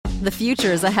The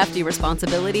future is a hefty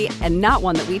responsibility and not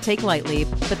one that we take lightly.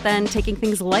 But then taking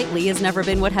things lightly has never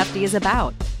been what Hefty is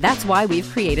about. That's why we've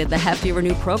created the Hefty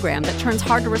Renew program that turns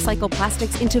hard-to-recycle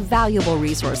plastics into valuable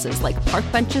resources like park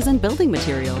benches and building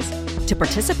materials. To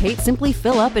participate, simply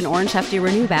fill up an orange Hefty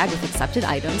Renew bag with accepted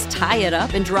items, tie it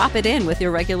up, and drop it in with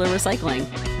your regular recycling.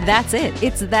 That's it.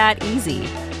 It's that easy.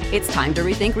 It's time to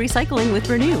rethink recycling with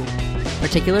Renew.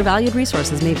 Particular valued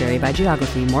resources may vary by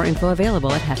geography. More info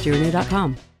available at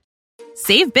heftyrenew.com.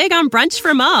 Save big on brunch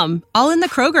for mom, all in the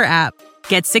Kroger app.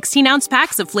 Get 16-ounce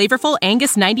packs of flavorful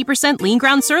Angus 90% lean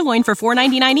ground sirloin for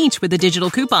 $4.99 each with a digital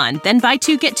coupon. Then buy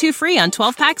 2, get 2 free on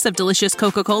 12 packs of delicious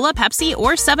Coca-Cola, Pepsi,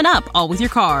 or 7-Up, all with your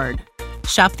card.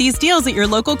 Shop these deals at your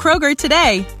local Kroger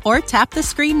today, or tap the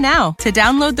screen now to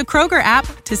download the Kroger app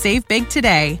to save big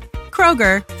today.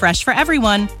 Kroger, fresh for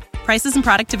everyone. Prices and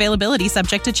product availability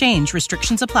subject to change.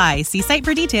 Restrictions apply. See site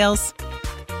for details.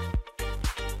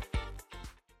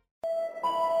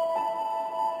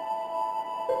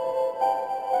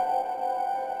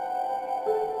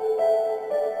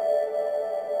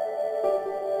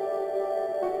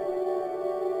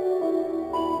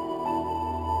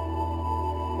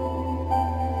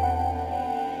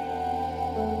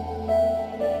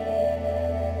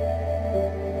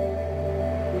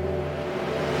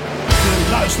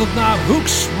 Luistert naar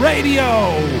Hooks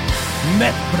Radio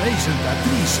met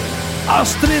presentatrice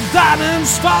Astrid Danes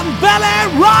van Bel Air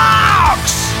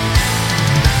Rocks.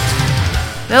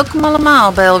 Welkom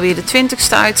allemaal bij alweer de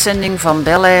 20ste uitzending van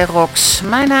Bel Air Rocks.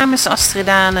 Mijn naam is Astrid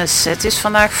Danes. Het is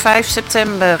vandaag 5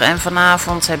 september en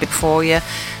vanavond heb ik voor je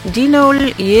Dino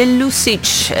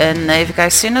Jelusic en even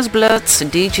kijken, Sinner's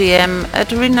Blood, DJM,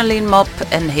 Adrenaline Mob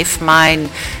en Hive Mine.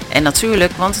 En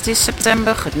natuurlijk, want het is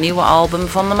september, het nieuwe album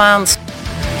van de maand.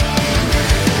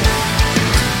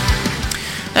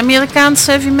 De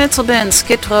Amerikaanse heavy metal band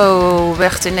Skid Row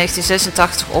werd in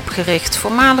 1986 opgericht.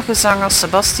 Voormalige zanger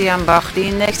Sebastian Bach, die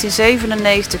in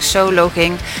 1997 solo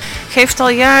ging, geeft al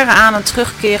jaren aan een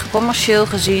terugkeer commercieel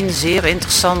gezien zeer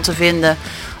interessant te vinden.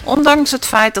 Ondanks het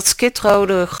feit dat Skid Row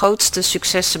de grootste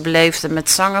successen beleefde met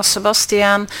zanger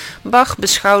Sebastian Bach,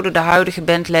 beschouwde de huidige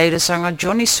bandleden zanger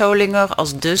Johnny Solinger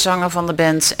als de zanger van de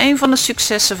band. Een van de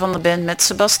successen van de band met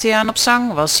Sebastian op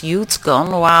zang was Youth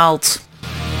Gone Wild.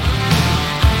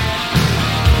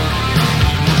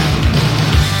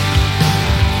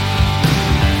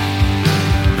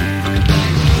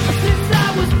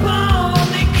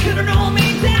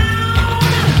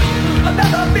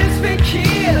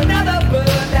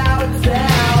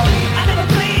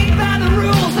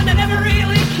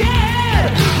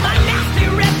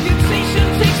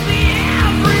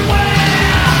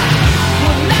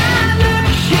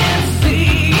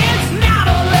 It's not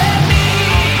a let me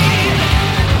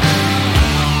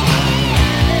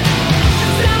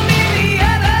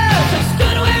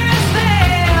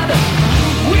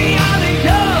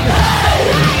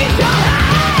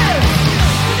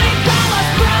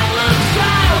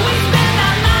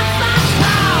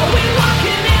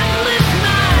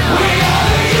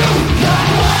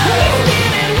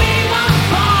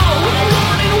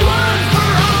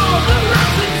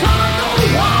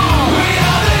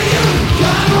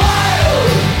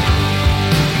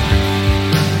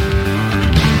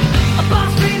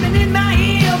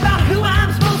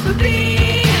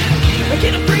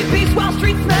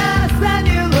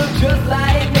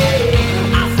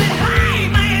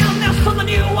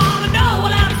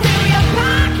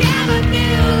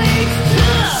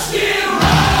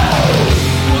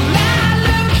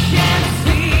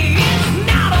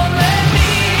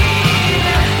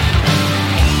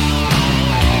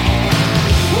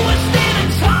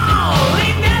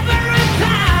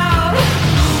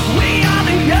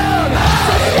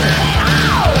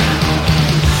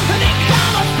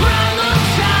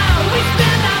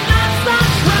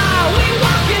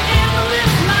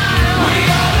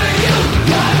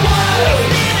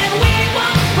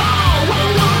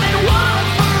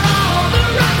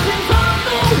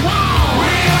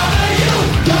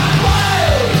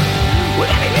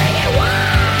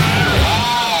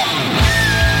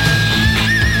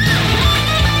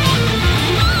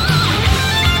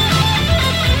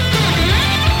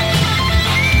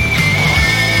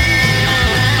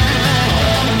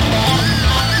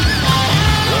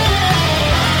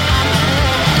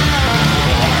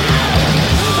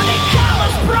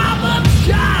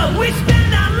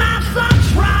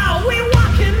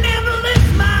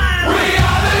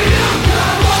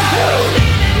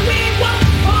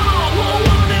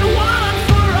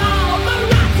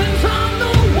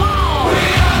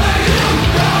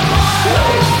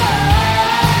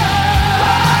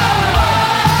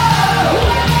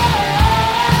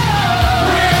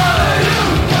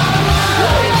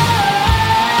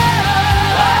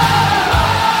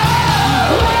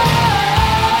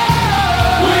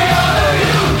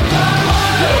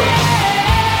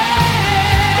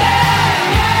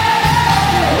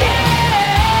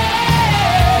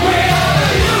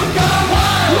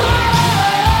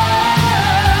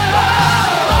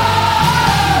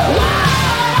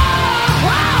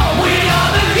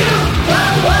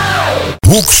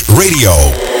Radio.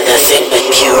 Nothing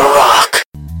but pure rock.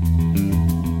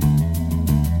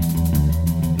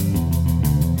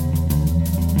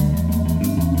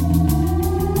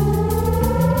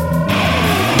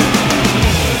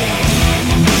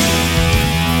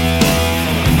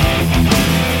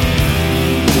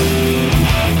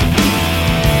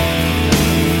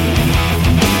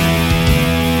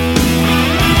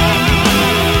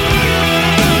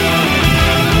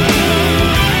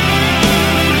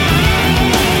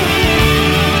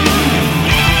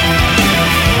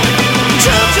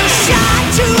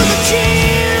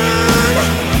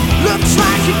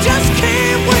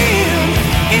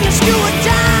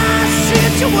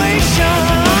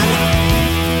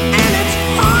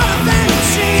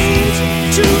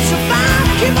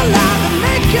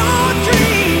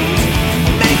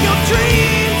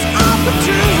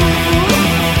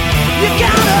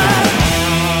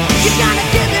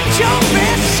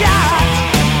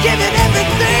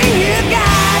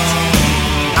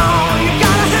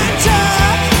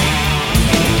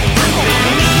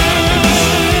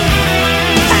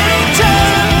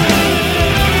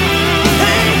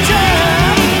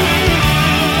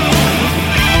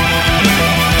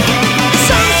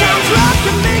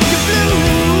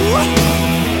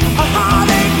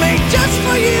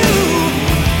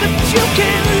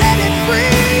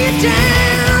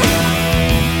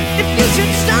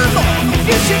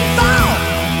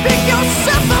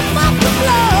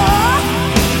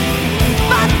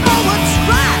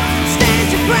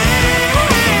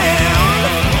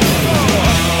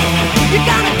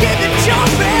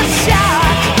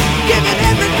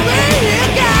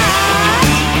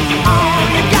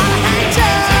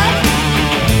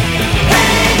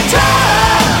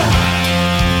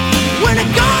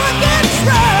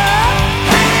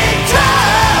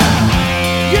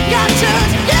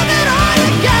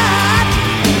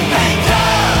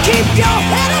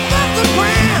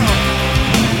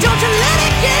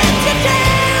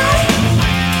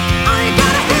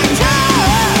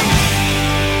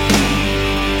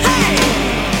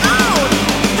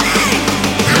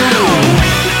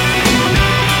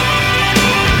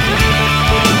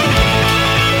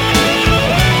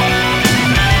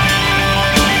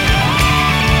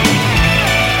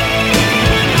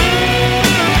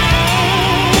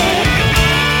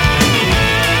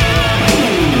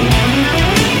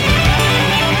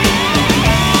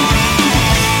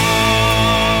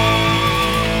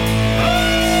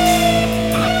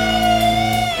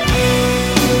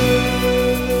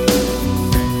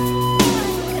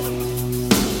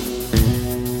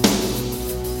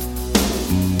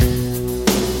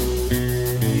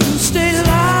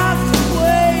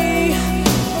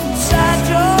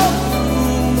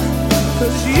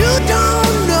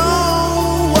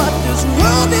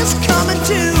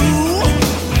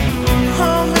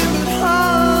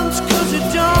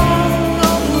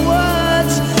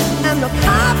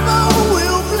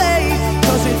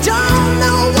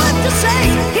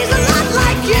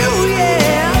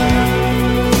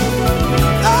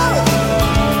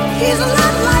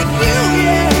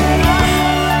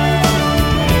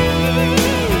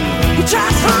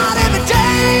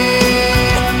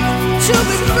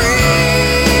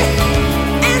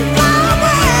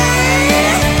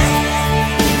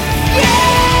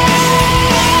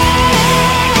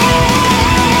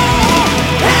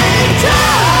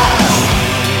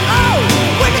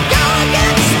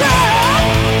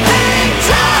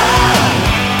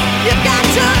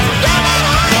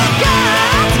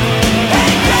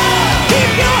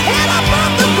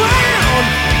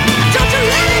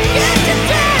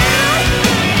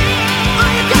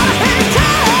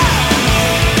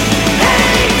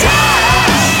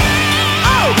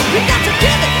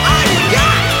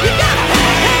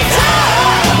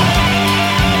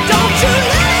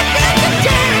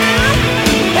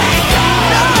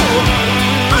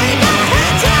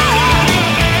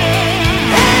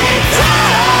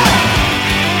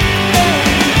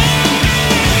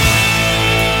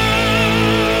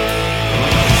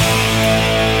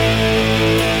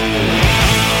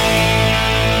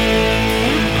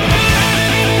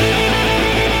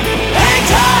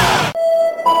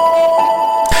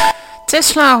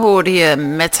 Tesla hoorde je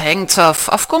met Hang Tough,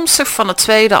 afkomstig van het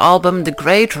tweede album The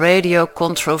Great Radio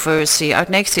Controversy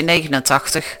uit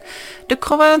 1989. De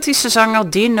Kroatische zanger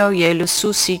Dino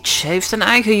Jelususic heeft een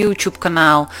eigen YouTube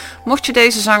kanaal. Mocht je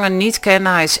deze zanger niet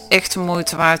kennen, hij is echt de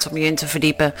moeite waard om je in te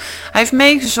verdiepen. Hij heeft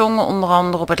meegezongen onder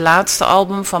andere op het laatste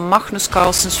album van Magnus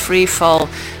Carlsen's Freefall.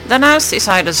 Daarnaast is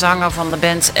hij de zanger van de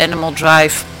band Animal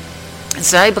Drive.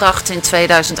 Zij bracht in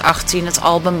 2018 het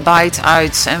album Bite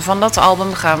uit en van dat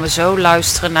album gaan we zo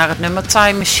luisteren naar het nummer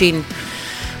Time Machine.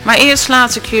 Maar eerst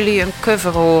laat ik jullie een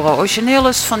cover horen. Origineel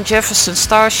is van Jefferson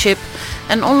Starship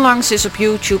en onlangs is op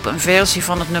YouTube een versie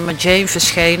van het nummer Jane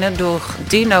verschenen door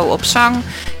Dino op zang,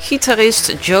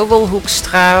 gitarist Joel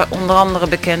Hoekstra, onder andere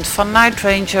bekend van Night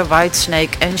Ranger,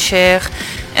 Whitesnake en Cher,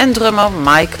 en drummer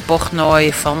Mike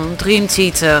Portnoy van Dream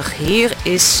Theater. Hier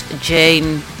is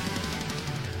Jane.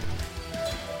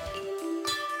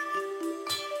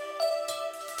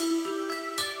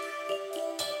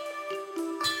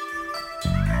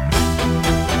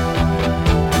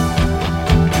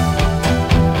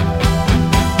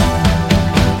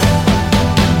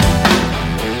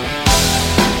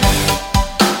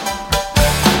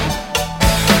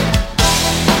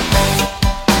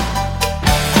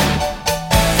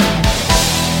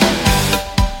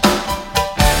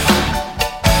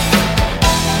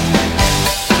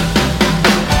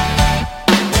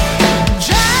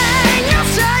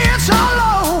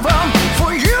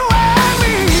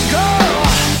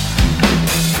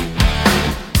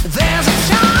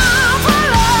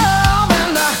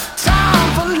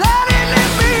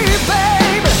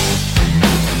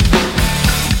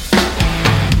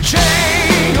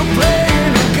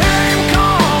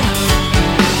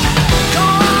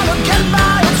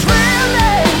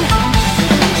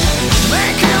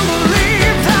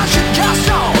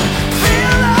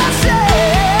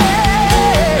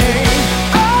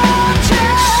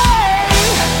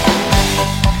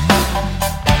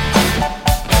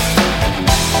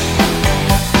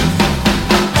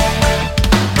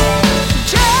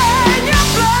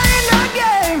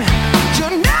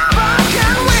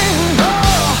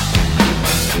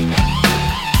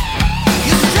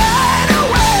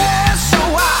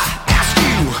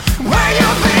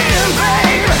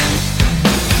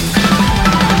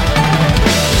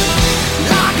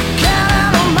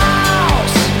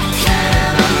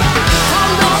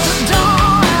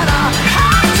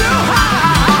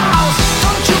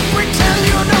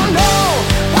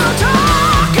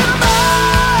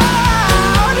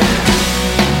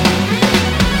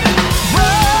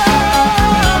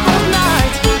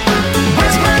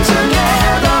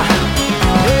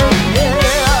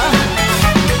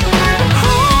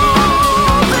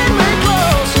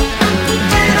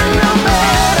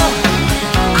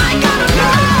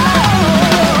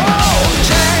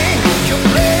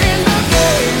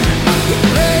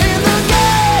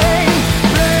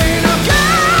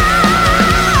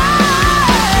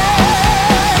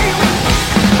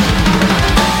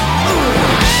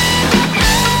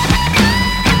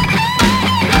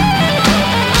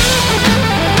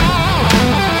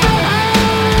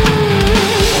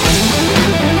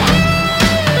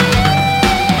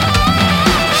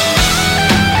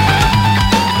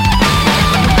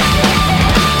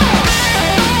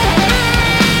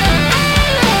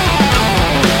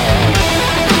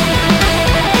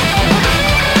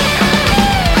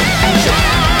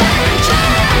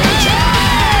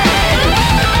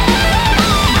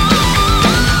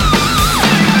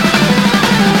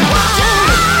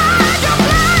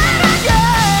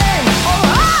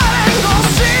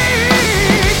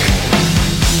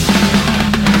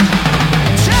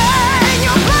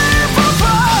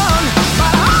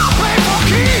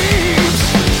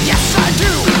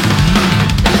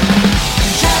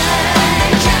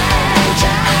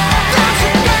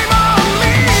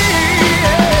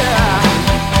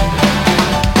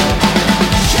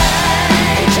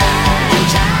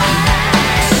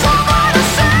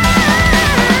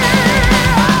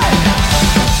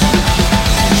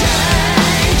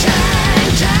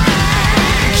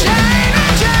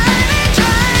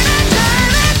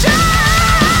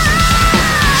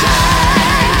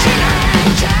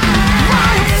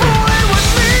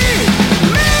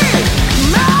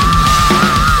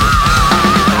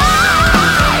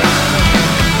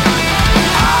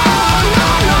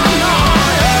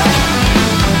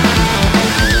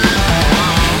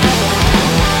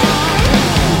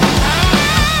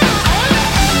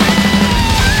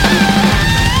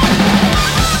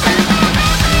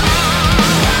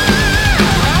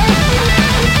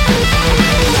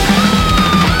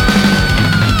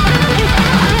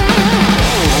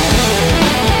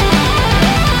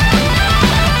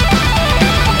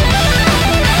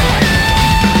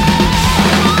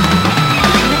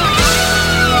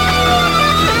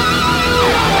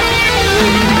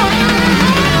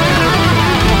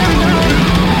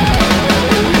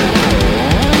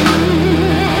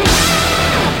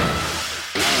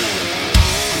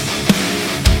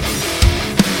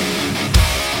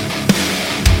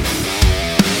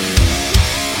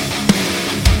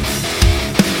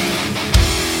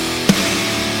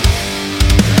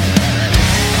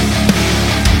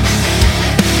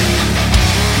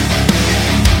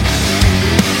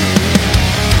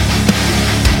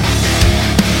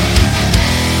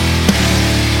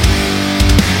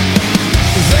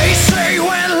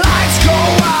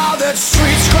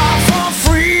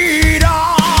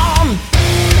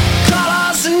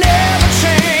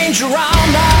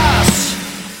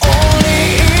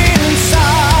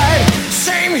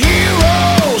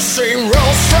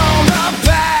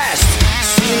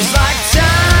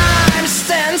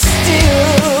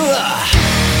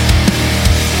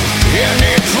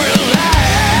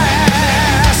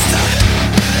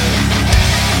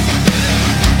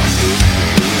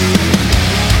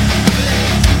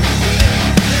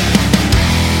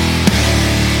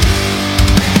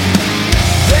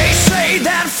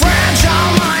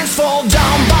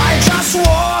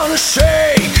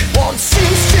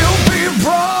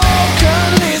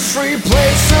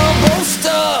 irreplaceable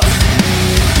stuff.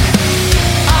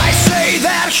 I say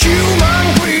that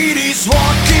human greed is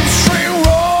what keeps train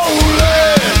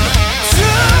rolling.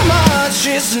 Too much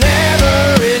is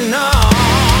never enough.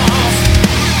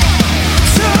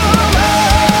 Too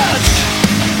much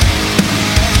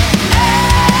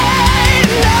ain't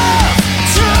enough.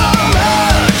 Too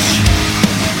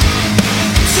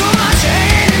much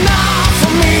ain't enough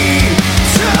for me.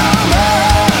 Too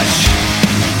much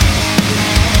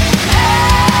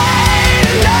ain't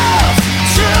enough.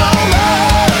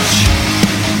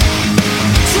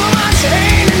 Too much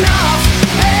ain't enough.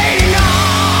 Ain't enough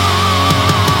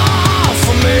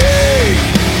for me.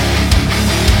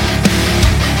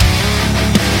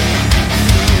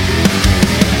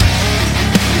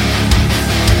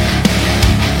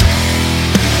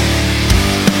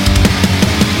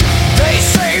 They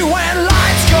say when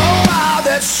lights go out,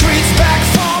 that streets back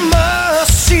for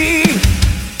mercy.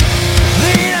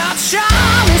 The inner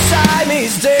child inside me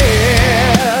is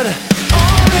dead.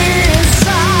 Only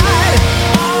inside,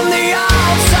 on the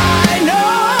outside,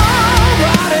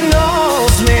 nobody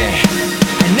knows me.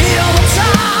 I need all the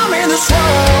time in this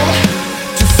world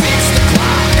to fix the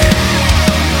clock.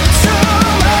 Too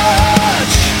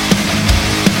much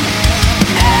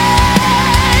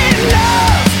ain't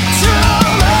enough.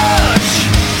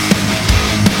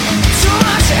 Too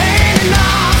much ain't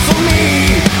enough for me.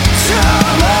 Too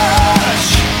much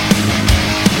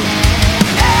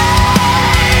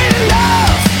ain't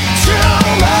enough.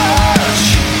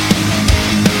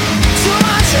 Too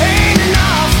much ain't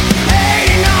enough.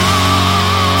 Ain't enough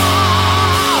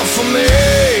for me.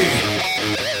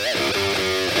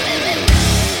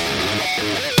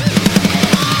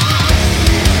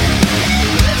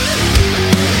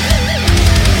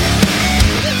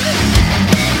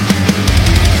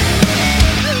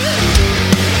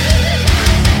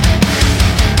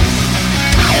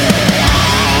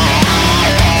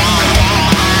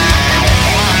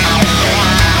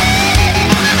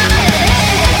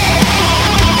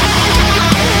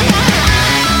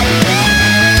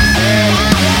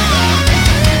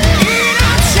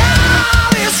 Inner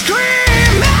child is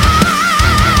screaming.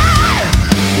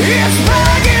 It's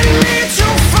begging me to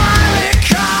finally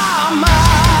come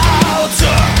out,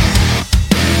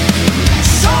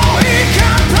 so he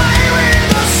can play with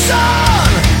the sun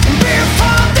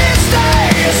before this day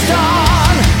is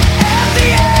done. At the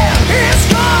end, he's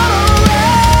gonna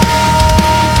run.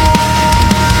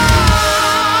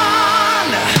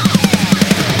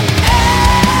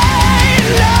 Ain't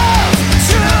enough.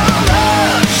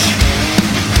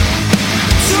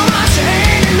 Too much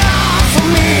ain't enough for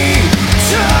me.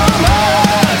 Too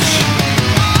much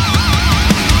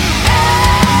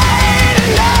ain't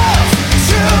enough.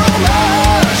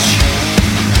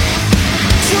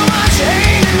 Too much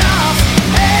ain't enough.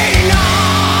 Ain't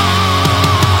enough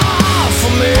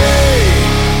for me.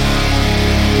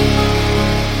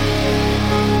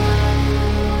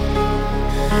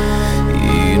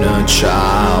 Inner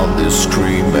child is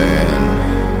screaming.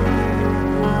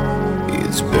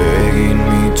 It's begging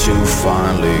me to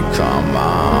finally come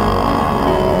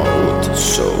out,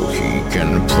 so he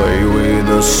can play with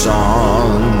the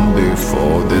sun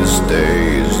before this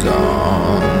day is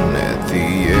done. At the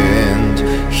end,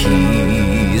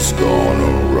 he's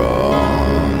gonna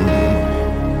run.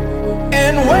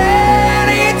 And when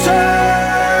he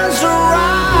turns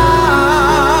around,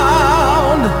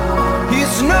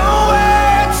 he's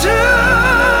nowhere to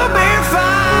be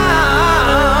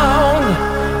found.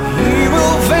 He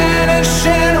will vanish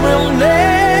and will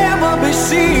never be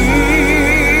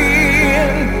seen,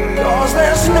 'cause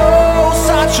there's no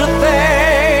such a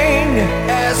thing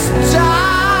as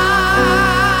time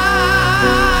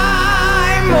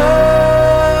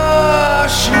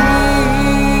machine.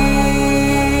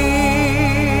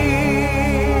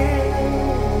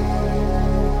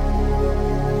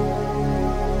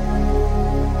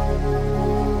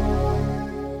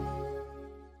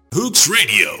 Hooks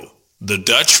Radio, the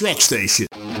Dutch rock station.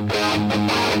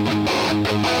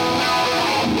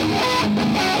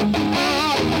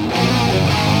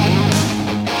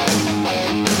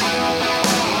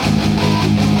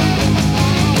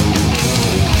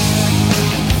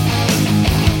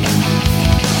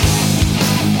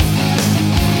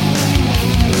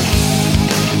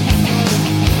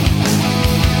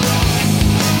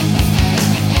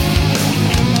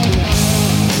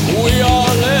 We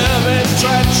all live in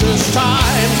treacherous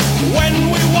times when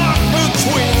we walk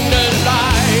between the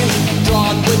lines.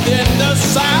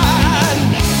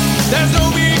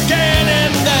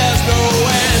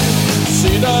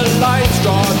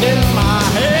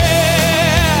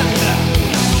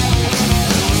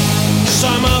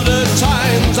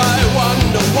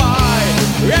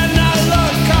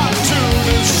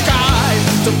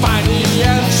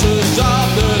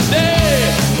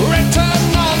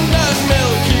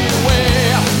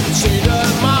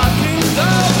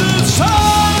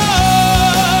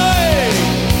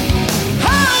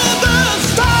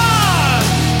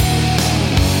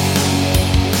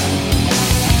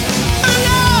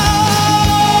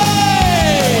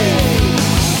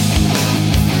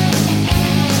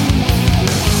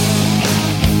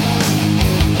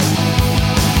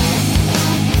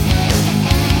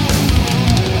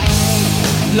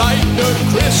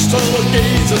 crystal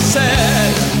gazer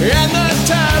said, and the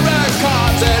tarot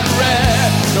cards in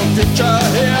red. No future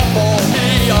here for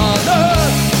me on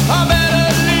earth. I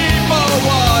better leave for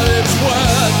what it's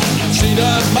worth. See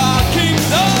the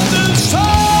markings on the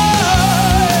side.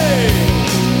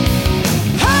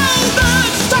 How the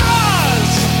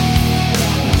stars.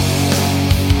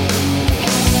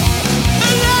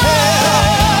 And I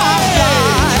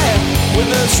fly with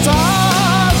the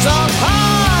stars up high.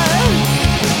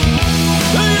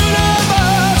 The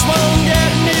universe won't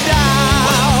get me down.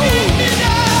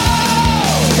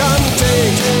 Come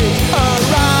take a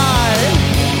ride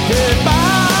here by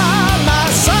my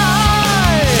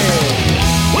side.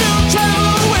 We'll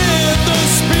travel with the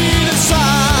speed of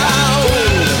sound.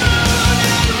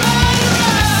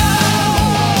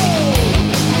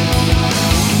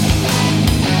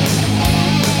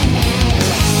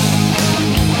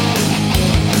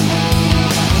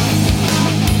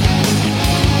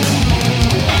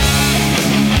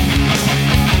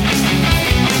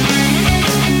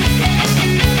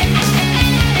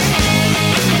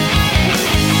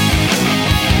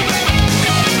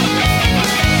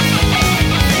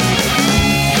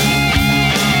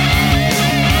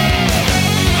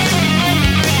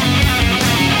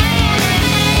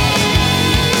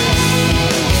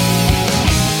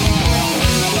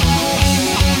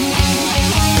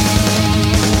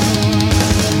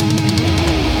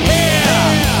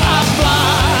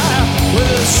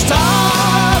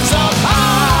 Stars up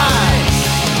high.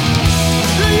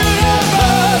 The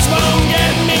universe won't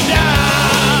get me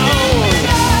down.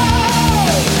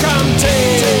 Come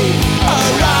take a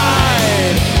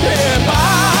ride here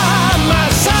by my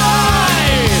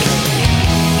side.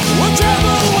 We'll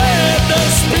travel with the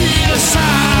speed of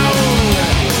sound.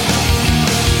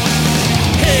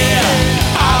 Here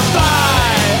I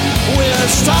fly with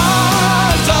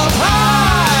stars up high.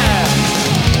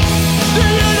 The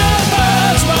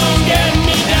universe won't get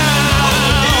me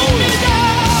down.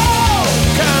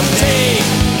 Come take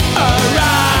a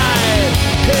ride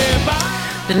here by.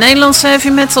 De Nederlandse heavy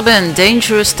metal band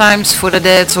Dangerous Times for the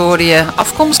Dead hoorde je.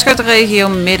 Afkomstig uit de regio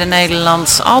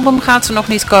Midden-Nederland. Album gaat er nog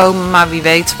niet komen, maar wie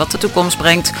weet wat de toekomst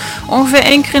brengt. Ongeveer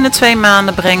 1 keer in de 2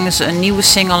 maanden brengen ze een nieuwe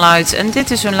single uit. En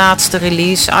dit is hun laatste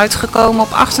release, uitgekomen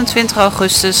op 28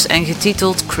 augustus en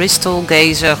getiteld Crystal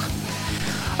Gazer.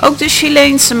 Ook de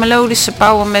Chileense melodische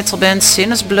power metal band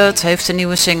Sinner's Blood heeft een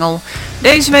nieuwe single.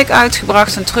 Deze week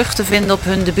uitgebracht en terug te vinden op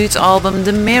hun debuutalbum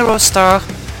The Mirror Star,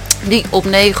 die op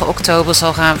 9 oktober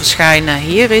zal gaan verschijnen.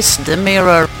 Hier is The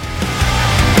Mirror.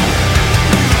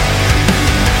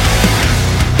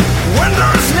 When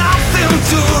there's nothing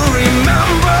to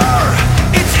remember,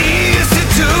 it's easy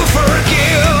to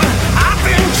forgive. I've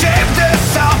been shaped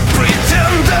as a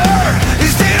pretender.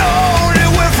 Is the only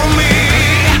way for me?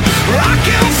 I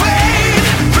can fade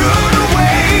through the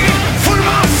way, fool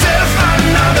myself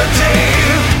another day.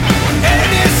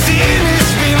 Any sin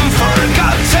has been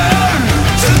forgotten.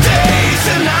 Today's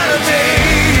another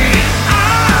day. I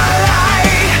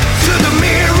lie to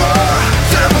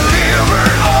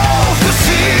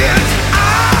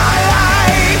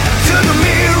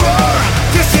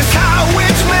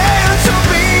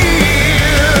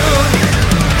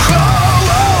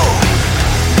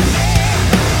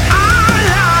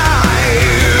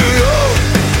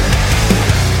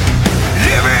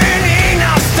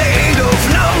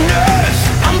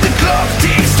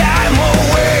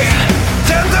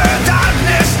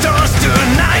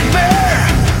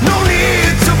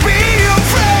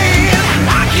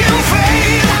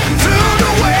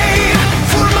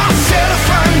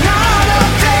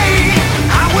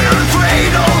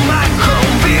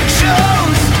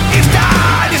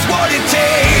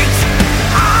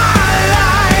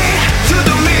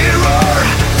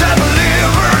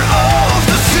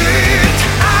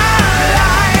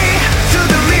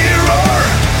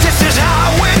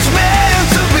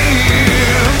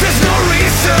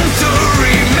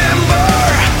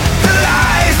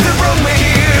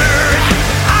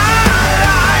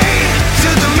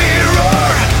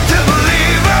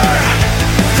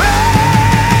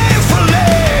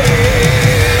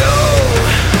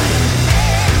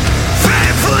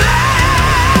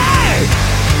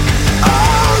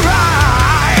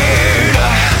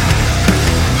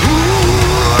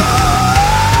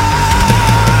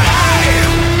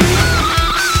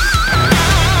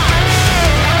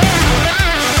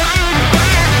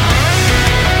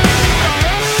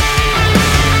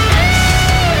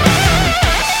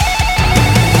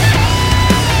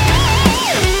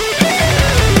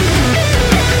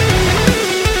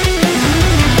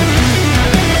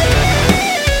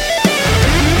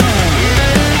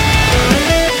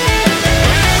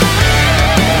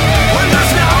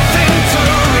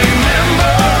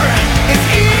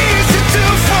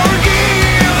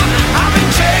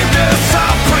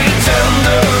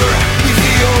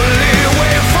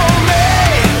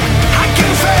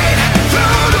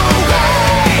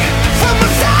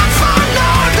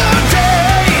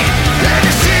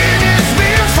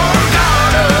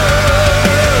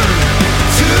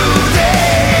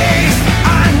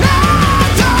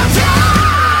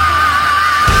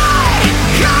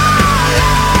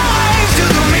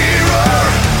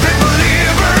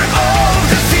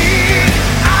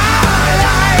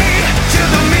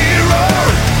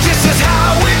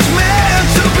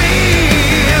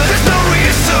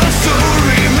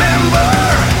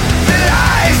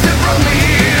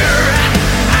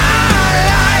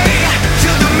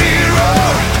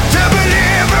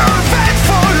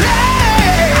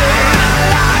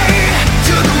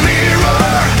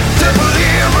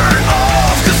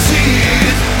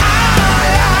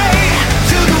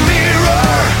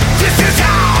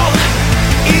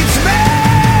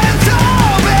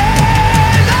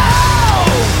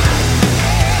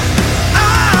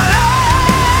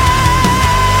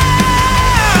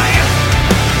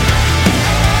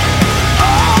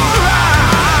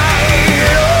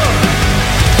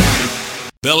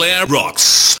Bel Air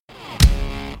Rocks.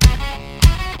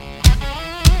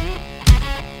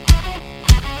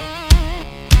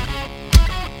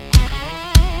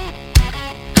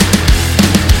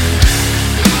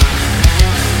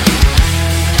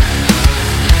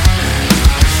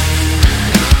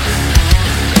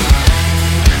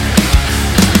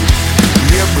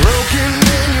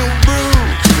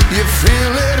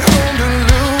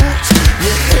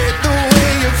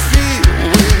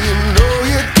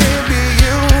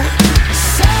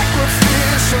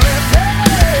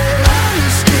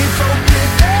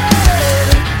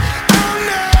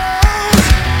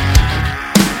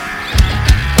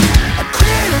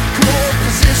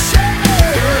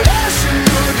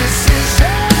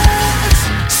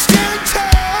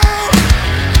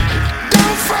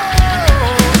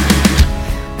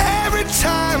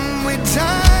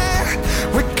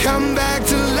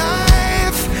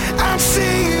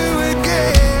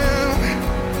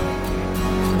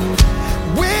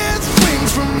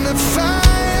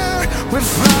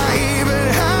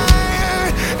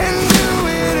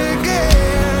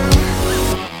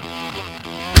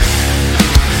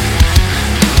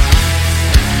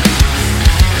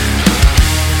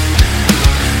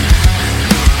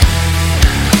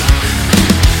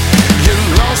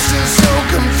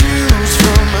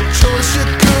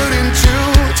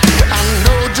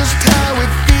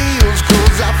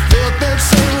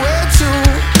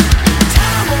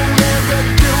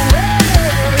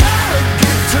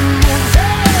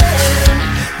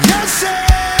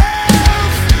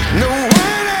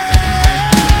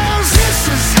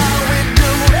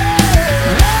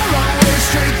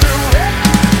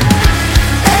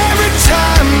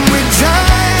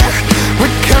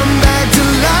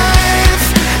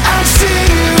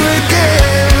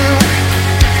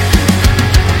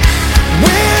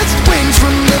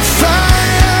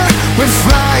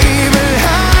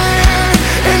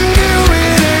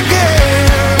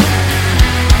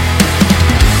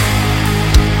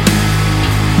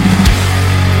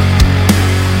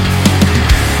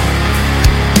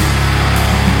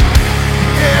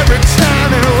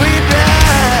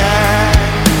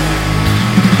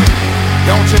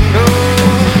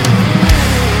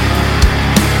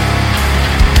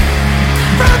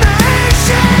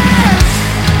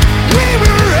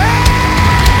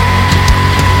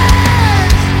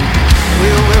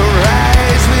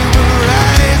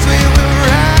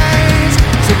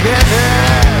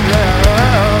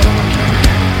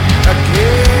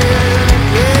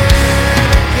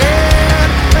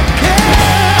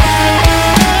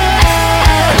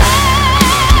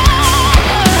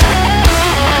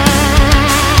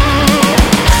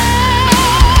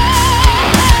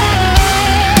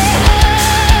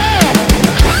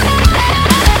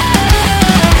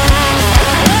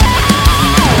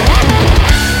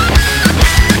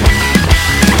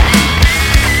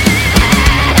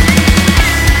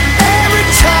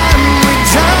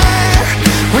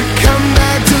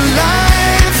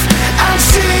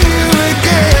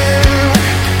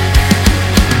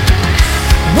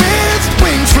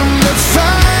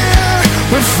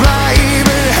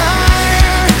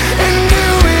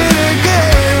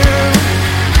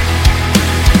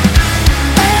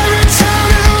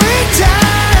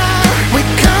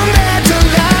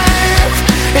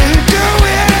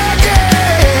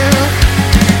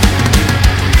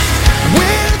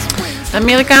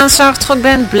 Amerikaanse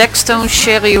hardrockband Blackstone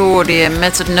Cherry hoorde je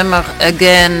met het nummer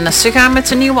Again. Ze gaan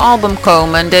met een nieuw album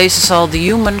komen en deze zal The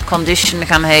Human Condition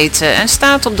gaan heten en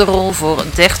staat op de rol voor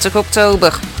 30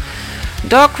 oktober.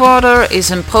 Darkwater is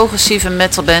een progressieve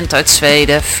metalband uit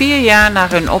Zweden. 4 jaar na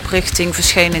hun oprichting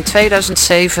verscheen in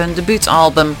 2007 een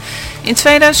debuutalbum. In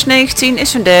 2019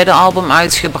 is hun derde album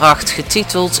uitgebracht,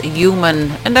 getiteld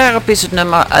Human. En daarop is het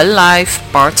nummer Alive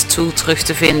Part 2 terug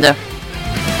te vinden.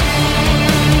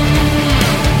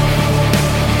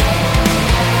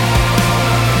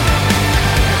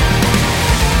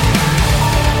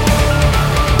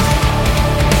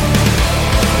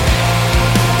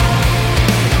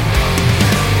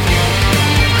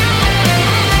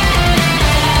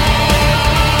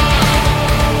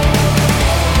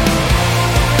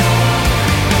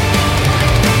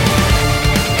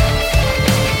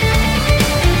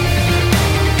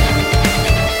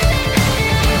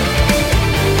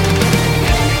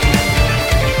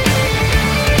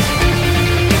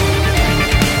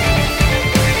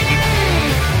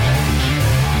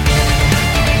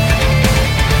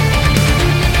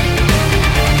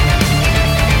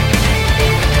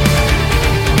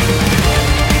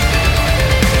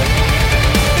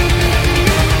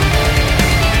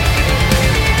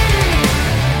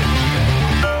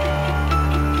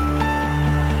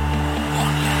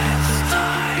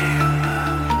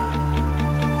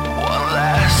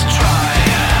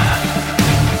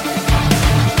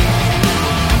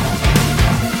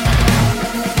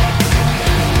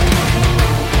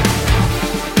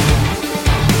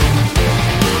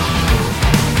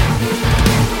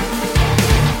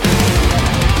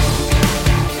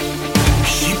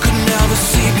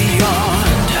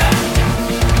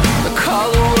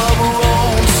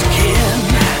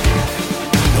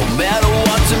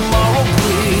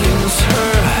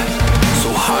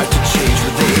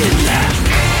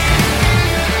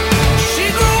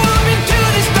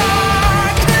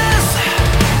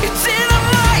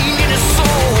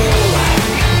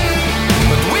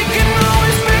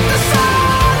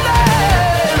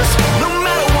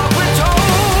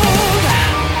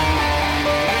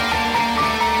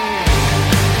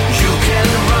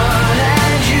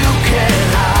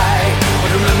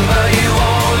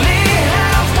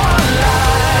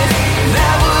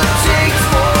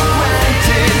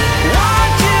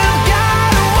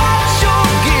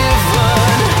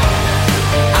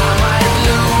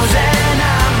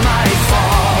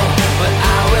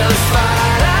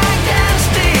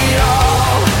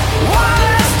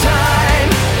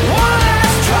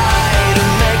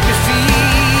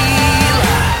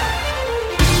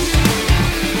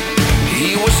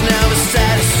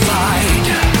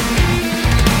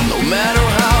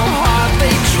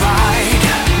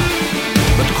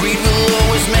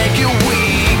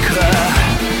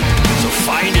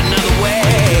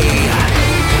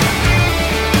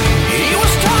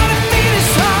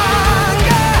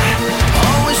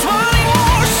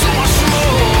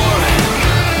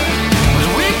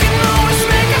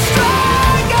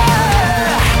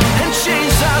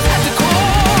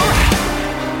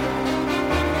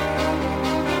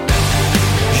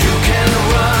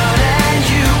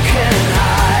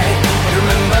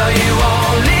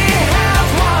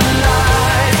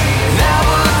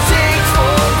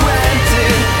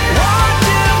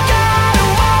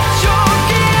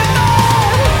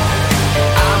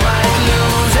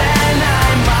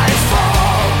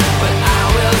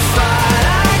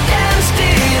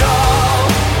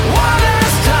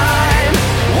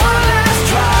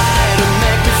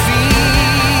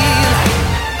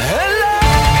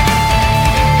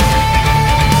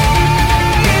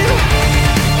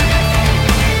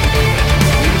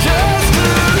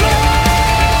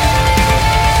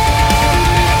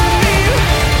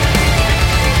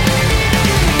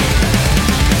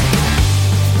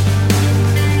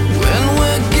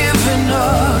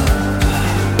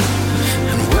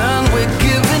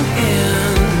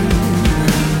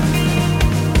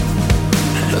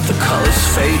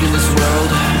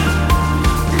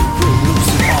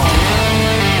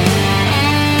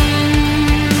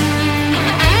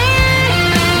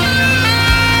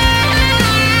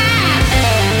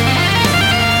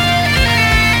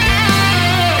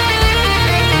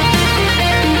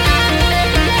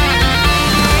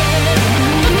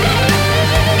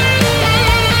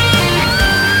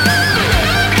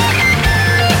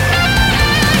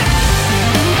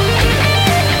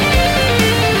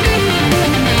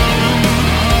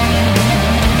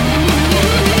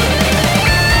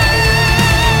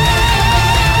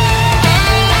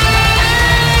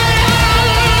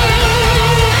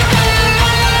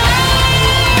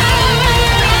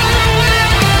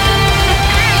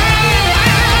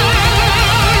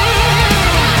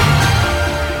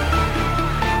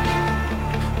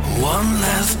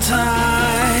 last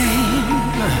time,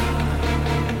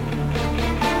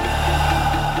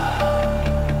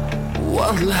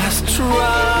 one last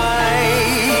try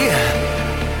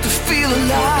to feel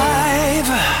alive.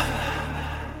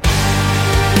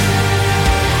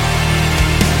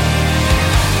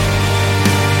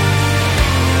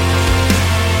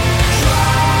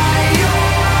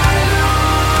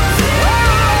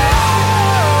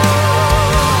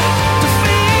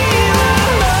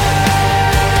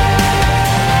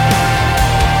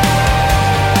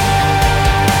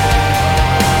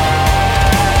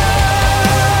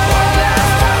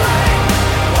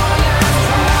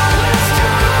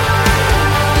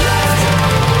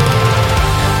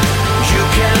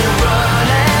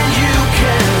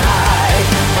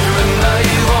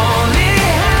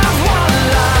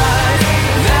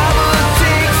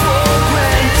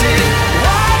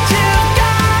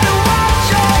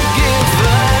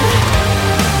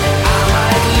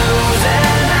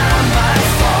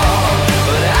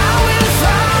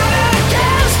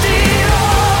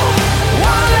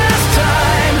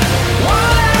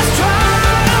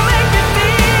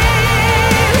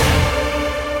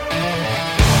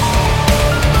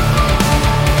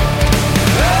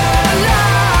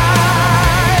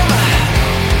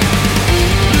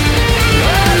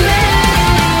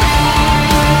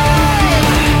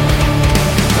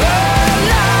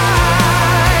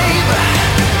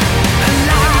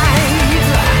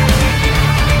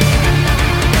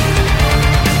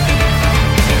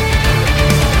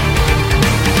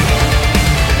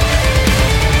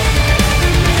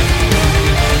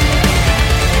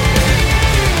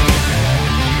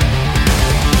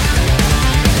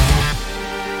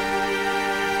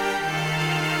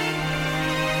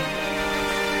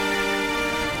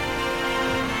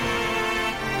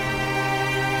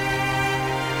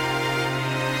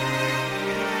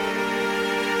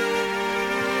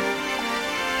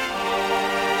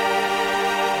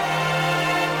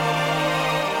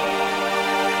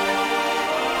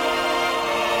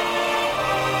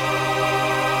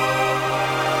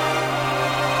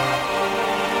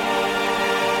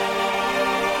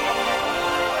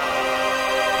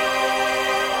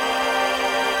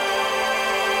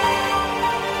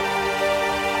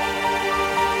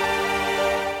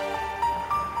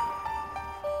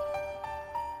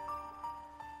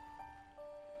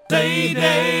 CD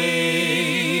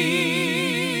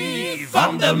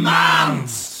van de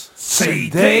maand.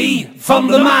 CD van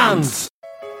de maand.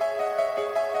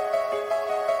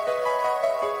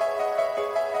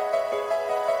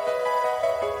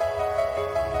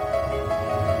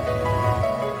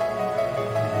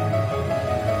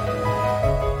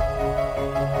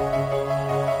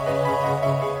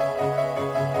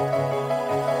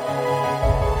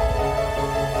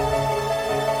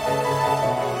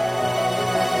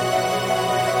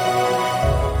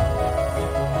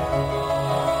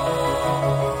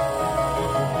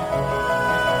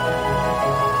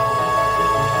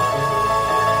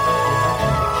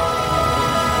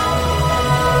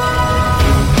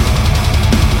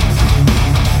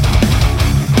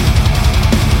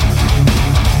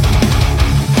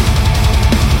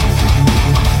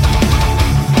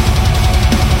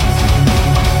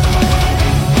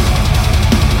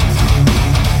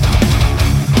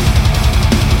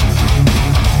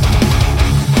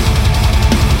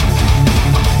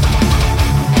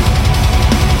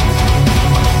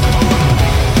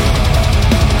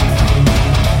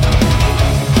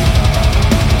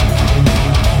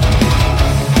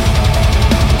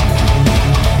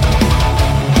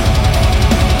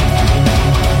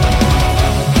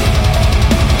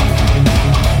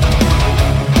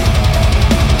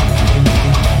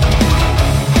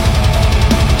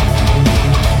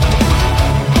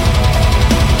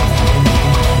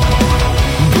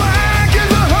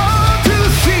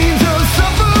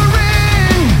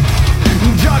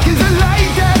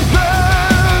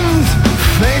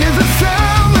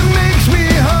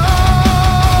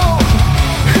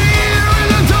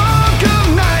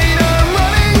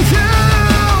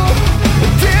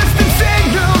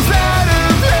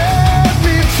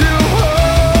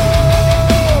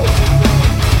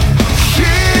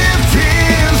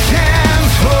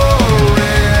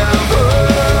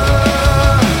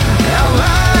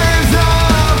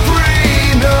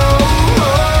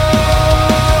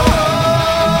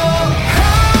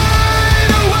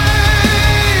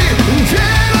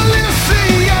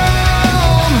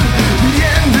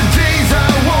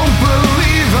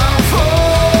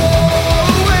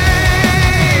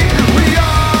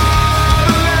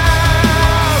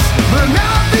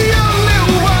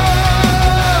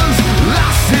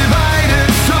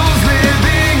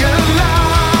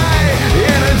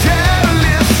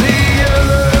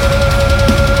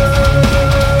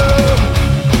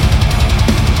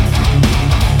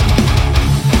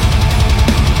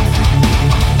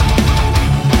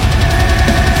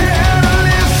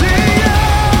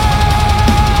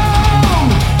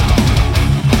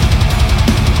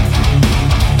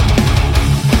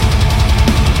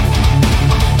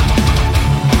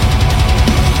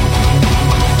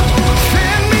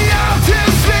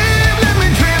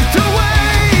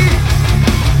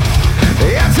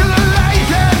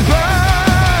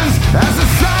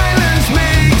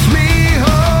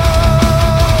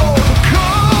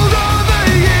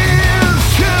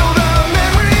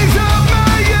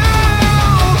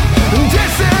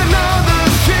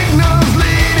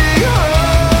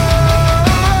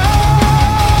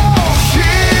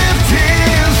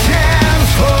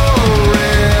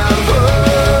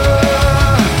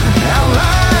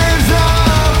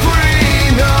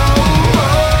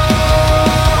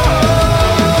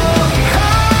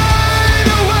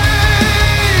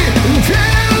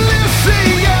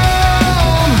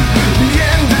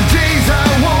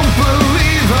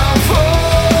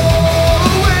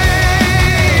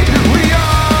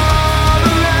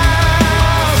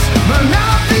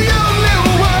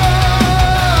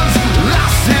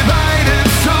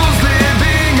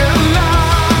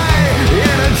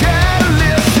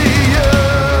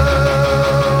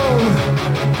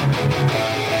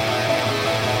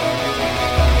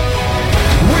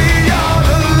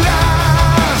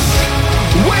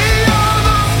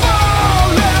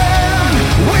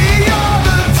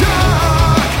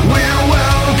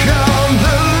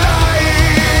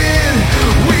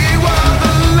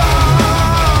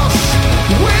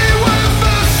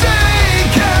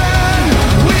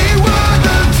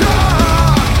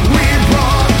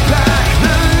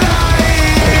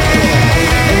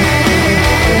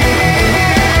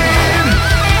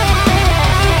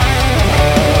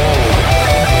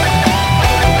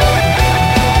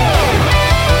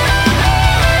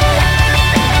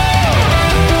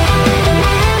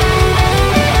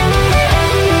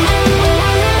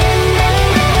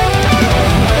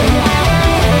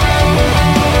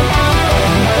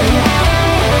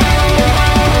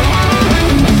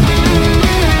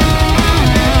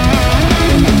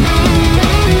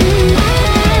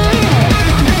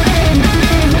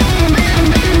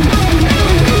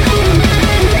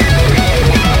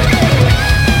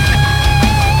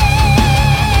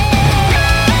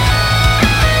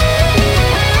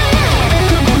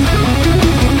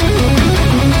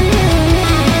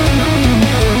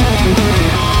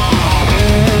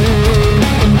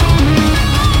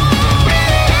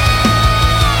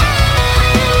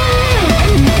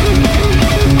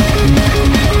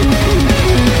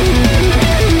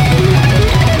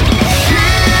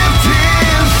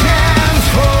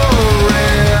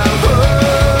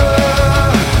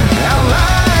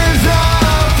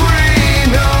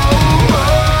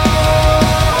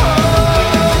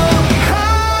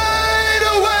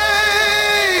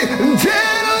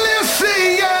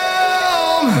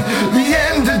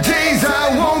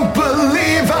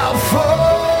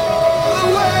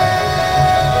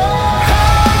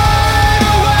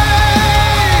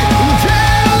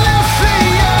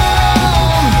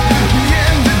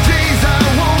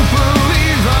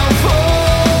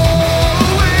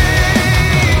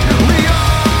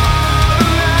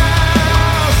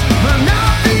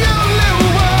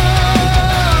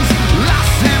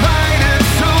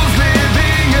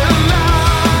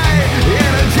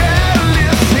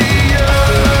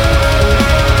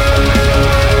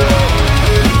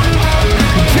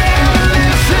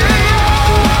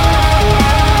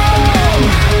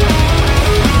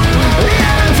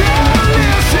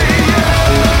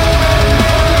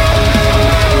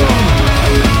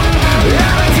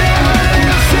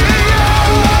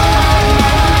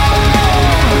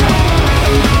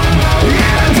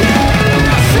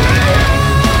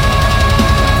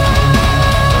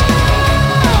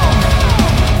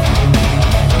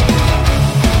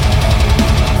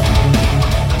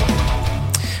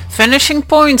 Vanishing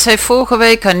Point heeft vorige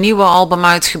week een nieuwe album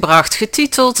uitgebracht,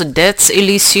 getiteld Dead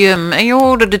Elysium. En je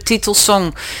hoorde de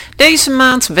titelsong deze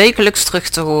maand wekelijks terug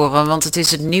te horen, want het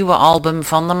is het nieuwe album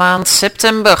van de maand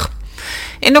september.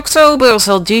 In oktober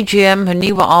zal DGM hun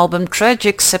nieuwe album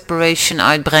Tragic Separation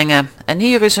uitbrengen. En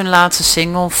hier is hun laatste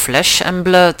single Flesh and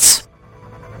Blood.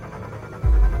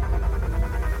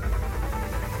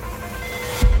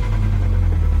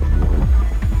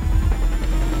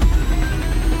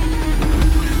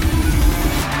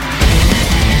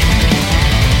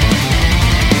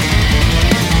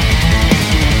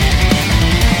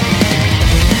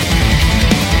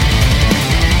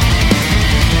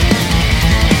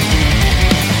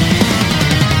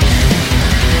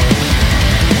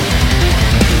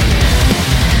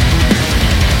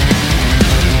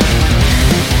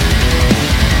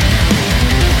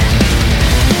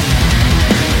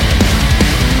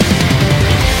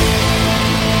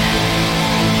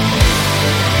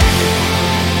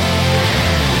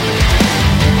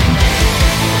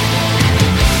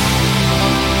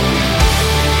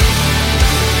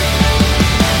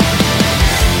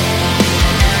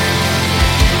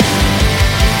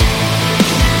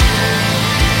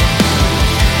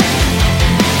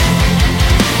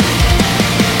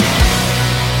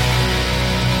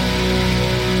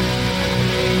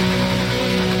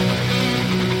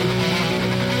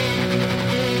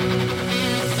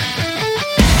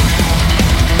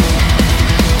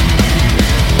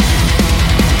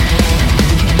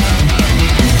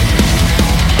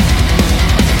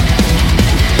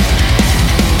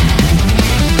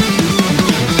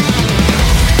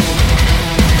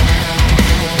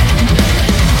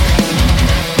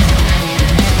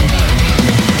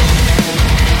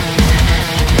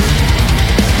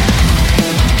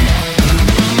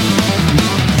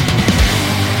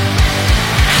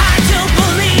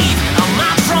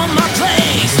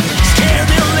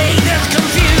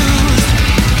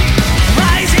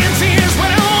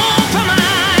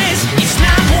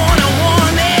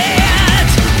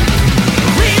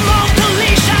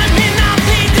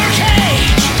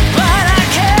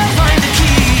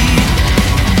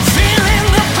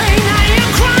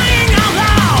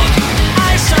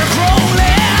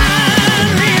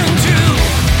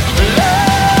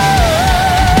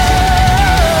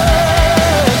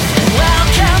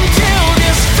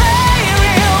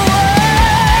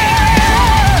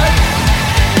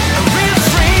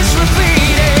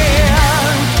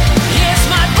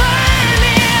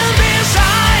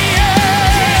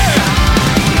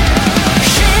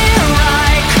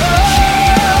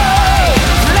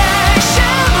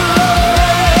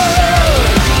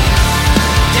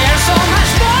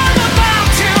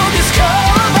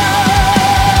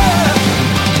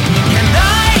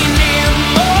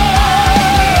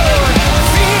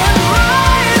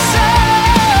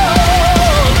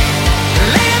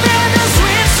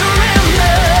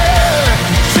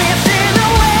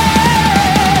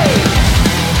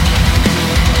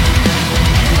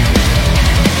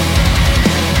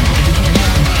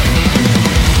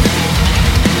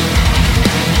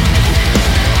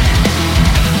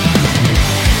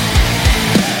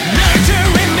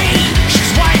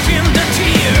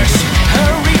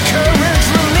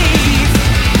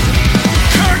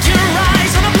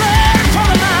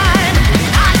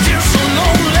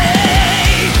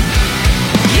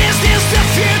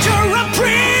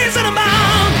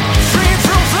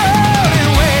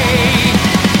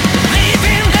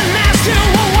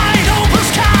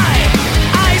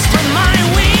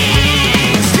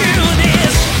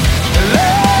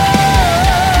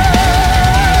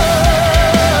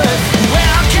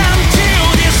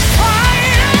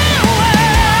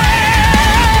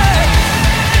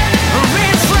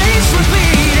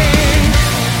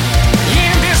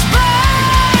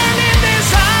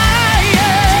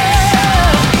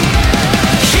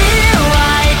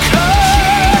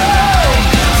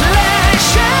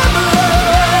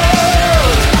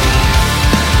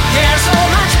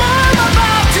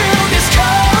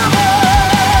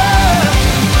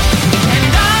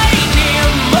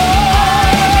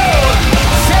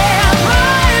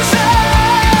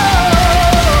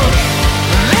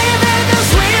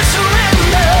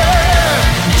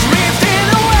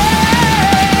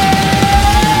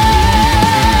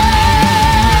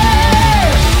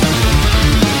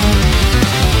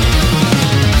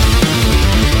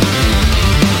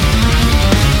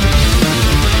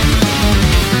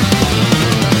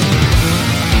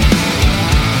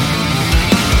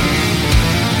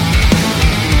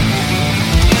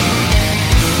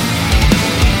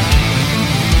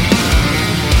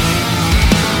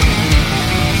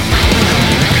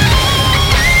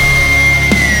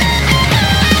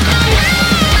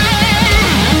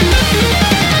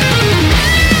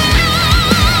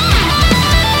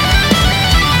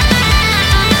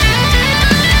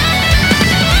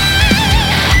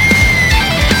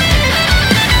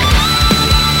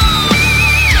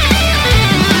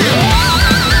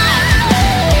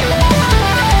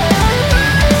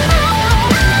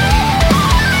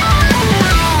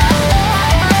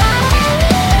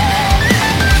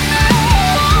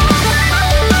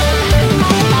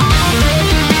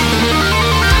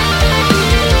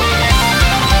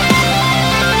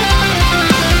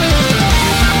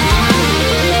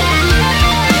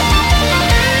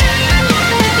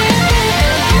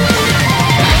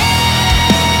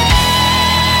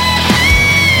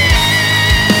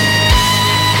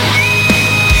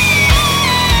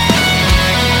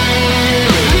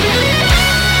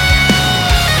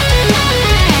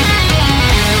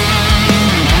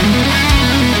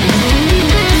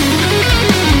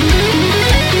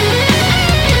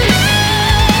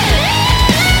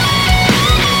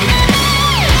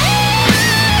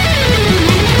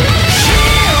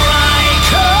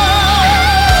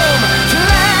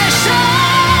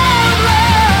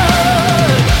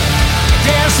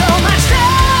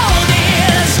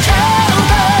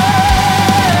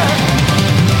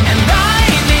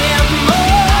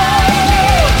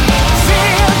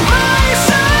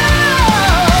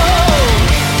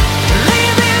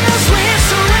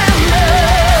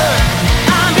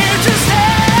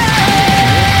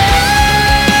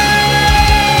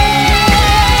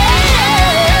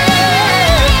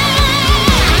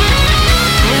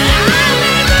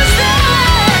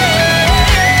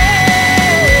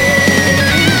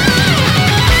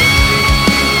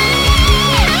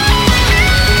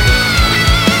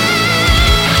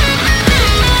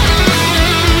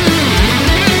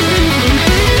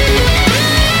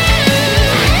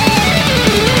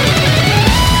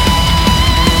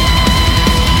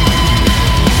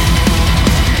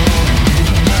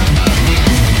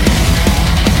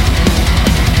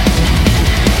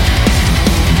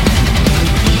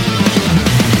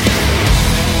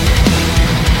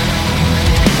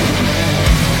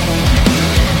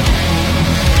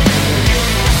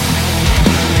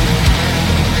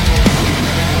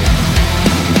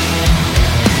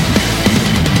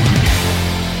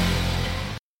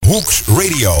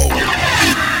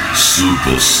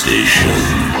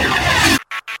 Superstation.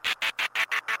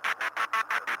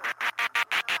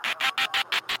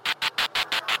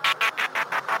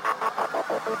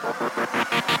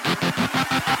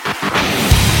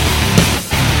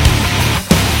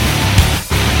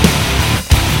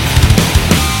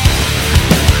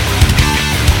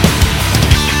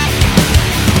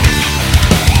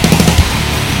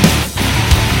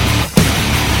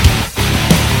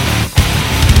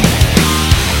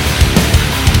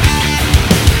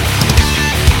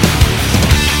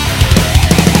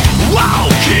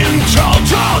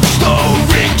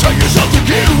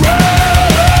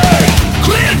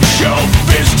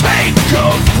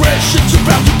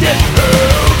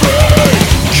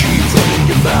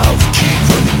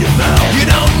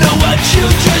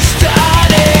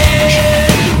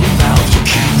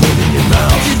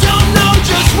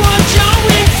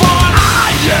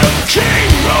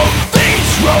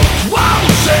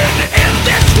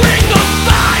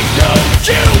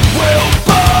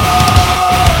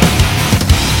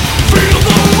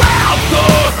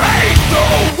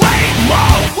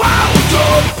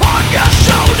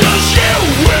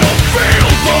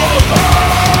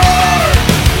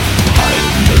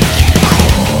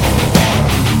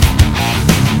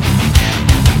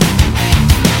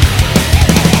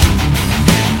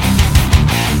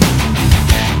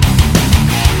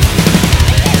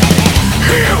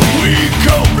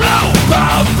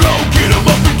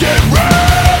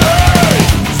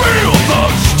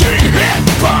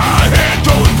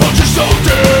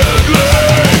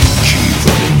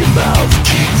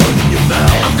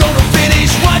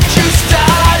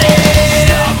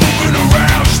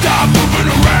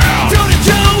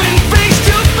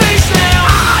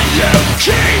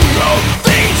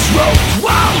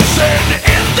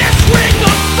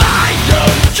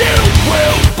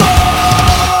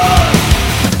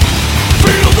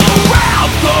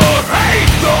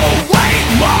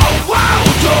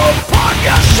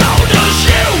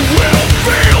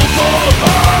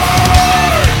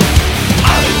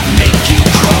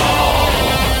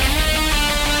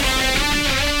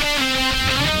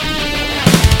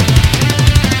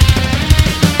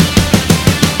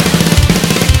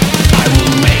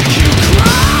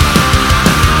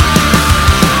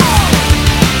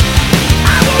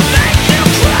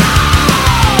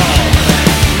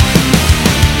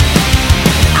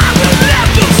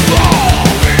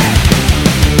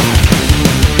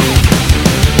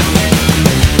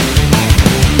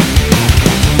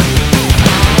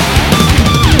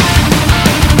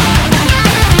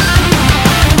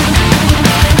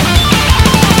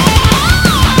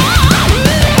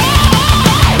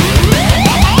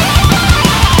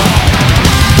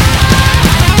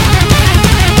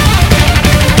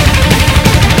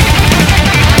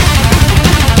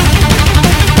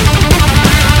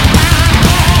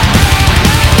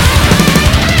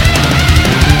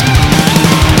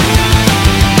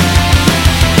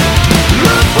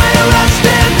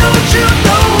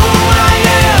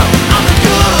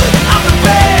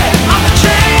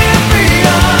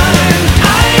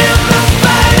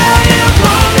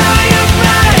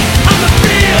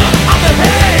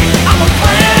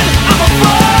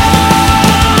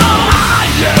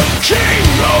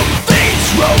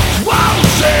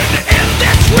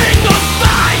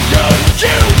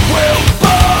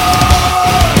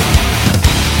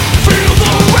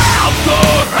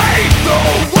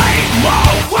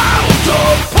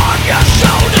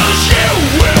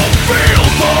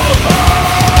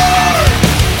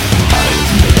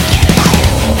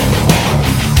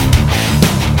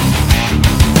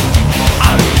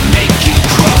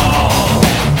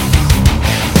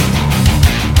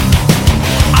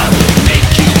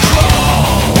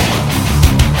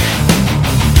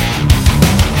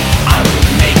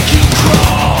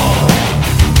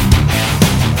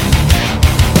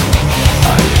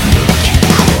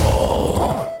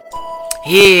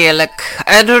 Heerlijk.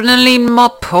 Adrenaline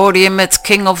Mob hoorde je met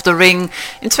King of the Ring.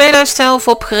 In 2011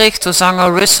 opgericht door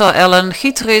zanger Russell Allen,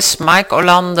 gitarist Mike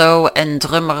Orlando en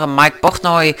drummer Mike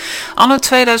Portnoy. Anno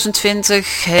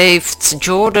 2020 heeft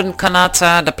Jordan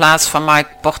Kanata de plaats van Mike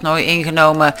Portnoy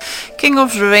ingenomen. King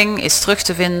of the Ring is terug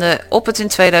te vinden op het in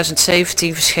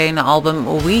 2017 verschenen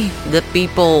album We The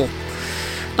People.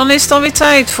 Dan is het alweer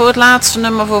tijd voor het laatste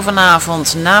nummer voor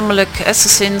vanavond, namelijk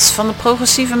Assassins van de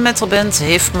progressieve metalband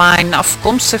Hive Mind,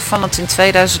 afkomstig van het in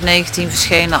 2019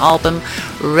 verschenen album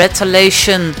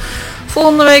Retaliation.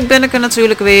 Volgende week ben ik er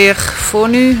natuurlijk weer. Voor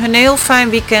nu een heel fijn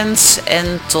weekend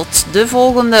en tot de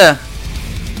volgende.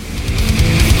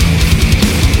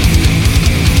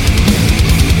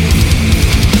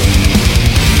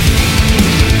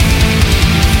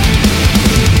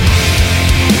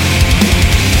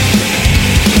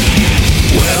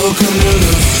 Welcome to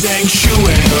the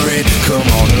sanctuary. Come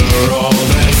honor all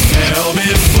that fell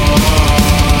before.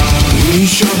 We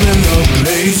sharpen the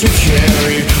blades we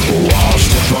carry,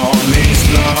 washed upon these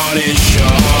bloody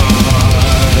shores.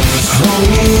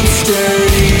 Hold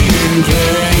steady in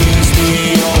place,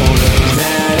 the order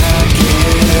that I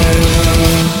give.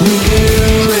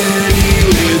 We're ready,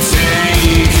 we'll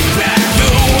take it back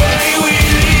the way we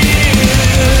live.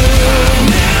 I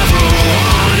never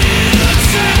wanted a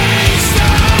taste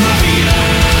of you.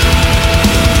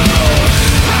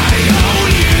 I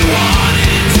only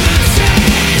wanted to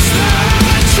taste the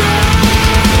truth.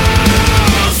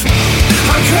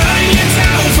 I'm cutting you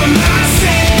down for my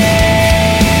sake.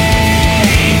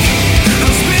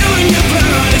 I'm spilling your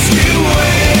blood as you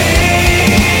wait.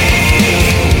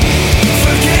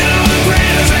 Forget all the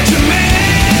prayers that you made.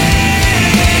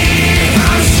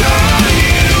 I'm sure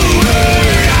you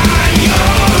heard on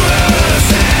your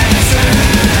assassin.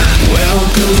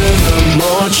 Welcome to the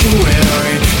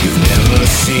mortuary. You've never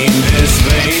seen this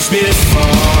place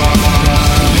before.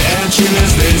 Mention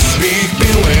as they speak, be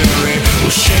wary. We'll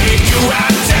shake you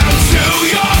right down to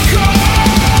your core.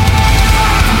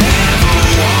 Never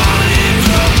wanted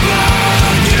the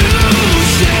blood you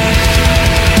shed.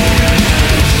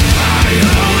 I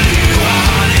only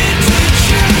wanted to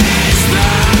chase the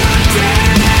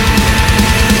dead.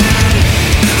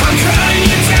 I'm cutting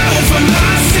you down for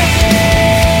my sake.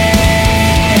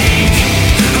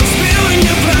 I'm spilling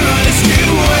your blood as you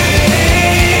wait.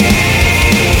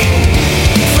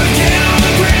 Forget all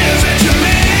the prayers that you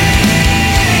made.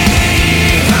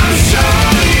 I'm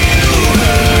sure you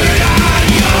heard on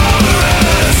your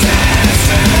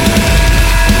assassin.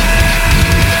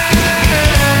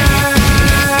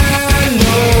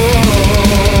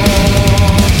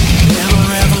 Never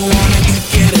ever wanted to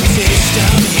get a taste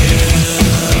of you.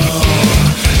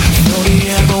 I've only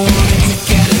ever wanted to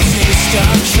get a taste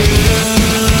of truth.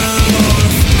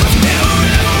 I've never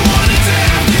ever wanted to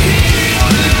have to hear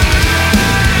your lies.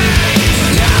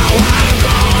 Now I've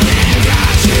gone and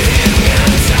got you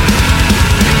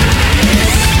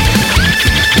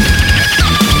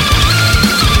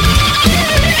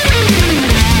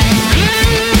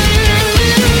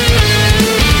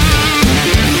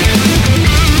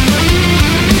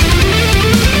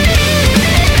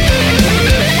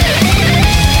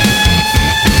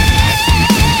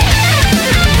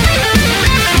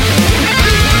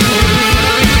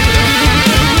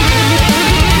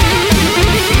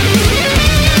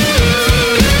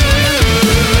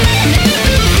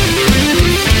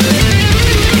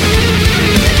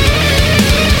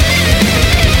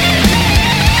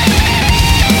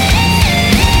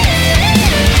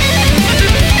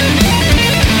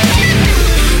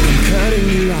cutting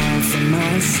you off for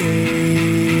my sake.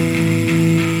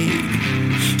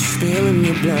 Spilling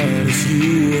your blood as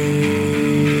you wait.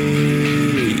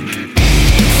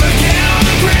 Forget all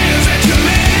the prayers that you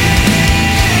made.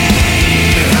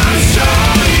 I'm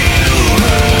sure you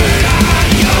heard on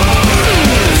your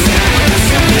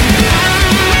assassin.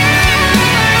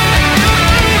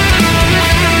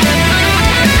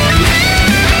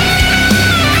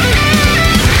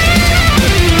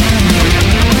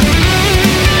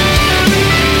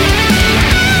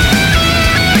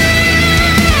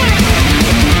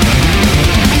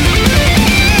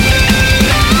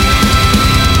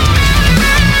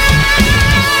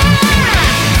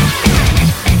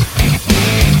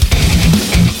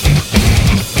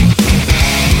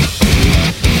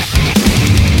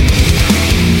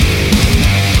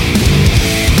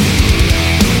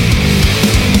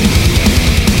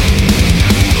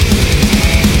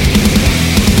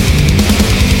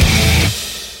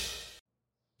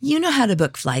 You know how to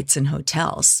book flights and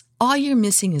hotels. All you're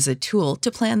missing is a tool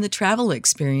to plan the travel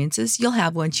experiences you'll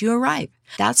have once you arrive.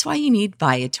 That's why you need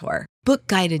Viator. Book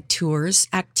guided tours,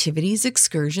 activities,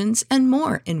 excursions, and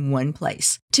more in one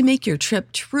place to make your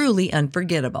trip truly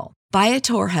unforgettable.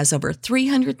 Viator has over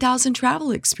 300,000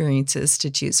 travel experiences to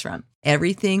choose from.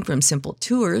 Everything from simple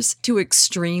tours to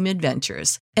extreme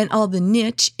adventures and all the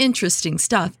niche, interesting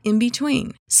stuff in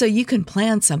between. So you can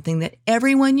plan something that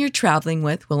everyone you're traveling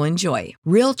with will enjoy.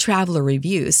 Real traveler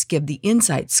reviews give the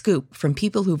inside scoop from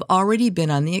people who've already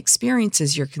been on the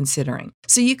experiences you're considering.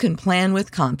 So you can plan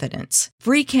with confidence.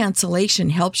 Free cancellation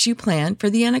helps you plan for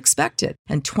the unexpected.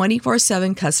 And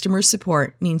 24/7 customer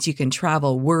support means you can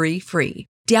travel worry-free.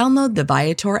 Download the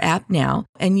Viator app now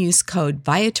and use code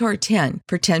Viator10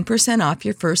 for 10% off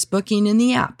your first booking in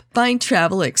the app. Find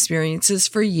travel experiences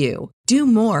for you. Do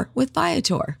more with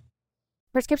Viator.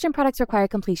 Prescription products require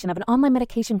completion of an online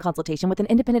medication consultation with an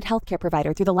independent healthcare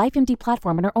provider through the LifeMD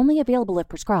platform and are only available if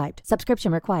prescribed.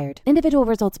 Subscription required. Individual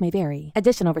results may vary.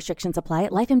 Additional restrictions apply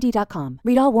at lifemd.com.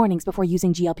 Read all warnings before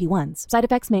using GLP-1s. Side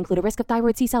effects may include a risk of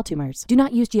thyroid C-cell tumors. Do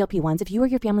not use GLP-1s if you or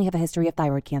your family have a history of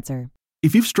thyroid cancer.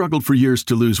 If you've struggled for years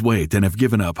to lose weight and have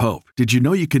given up hope, did you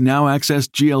know you can now access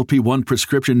GLP-1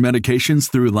 prescription medications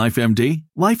through LifeMD?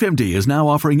 LifeMD is now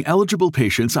offering eligible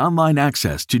patients online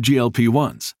access to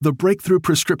GLP-1s, the breakthrough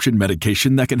prescription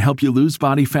medication that can help you lose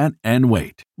body fat and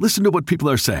weight. Listen to what people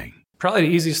are saying. Probably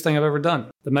the easiest thing I've ever done.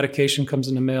 The medication comes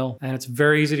in the mail, and it's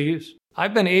very easy to use.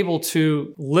 I've been able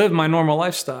to live my normal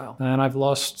lifestyle, and I've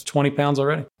lost 20 pounds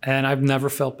already, and I've never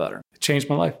felt better. It changed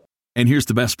my life. And here's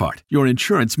the best part. Your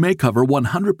insurance may cover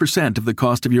 100% of the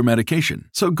cost of your medication.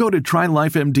 So go to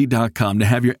TryLifeMD.com to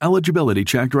have your eligibility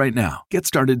checked right now. Get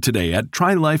started today at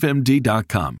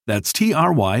TryLifeMD.com. That's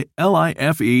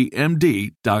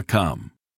TryLifeMD.com.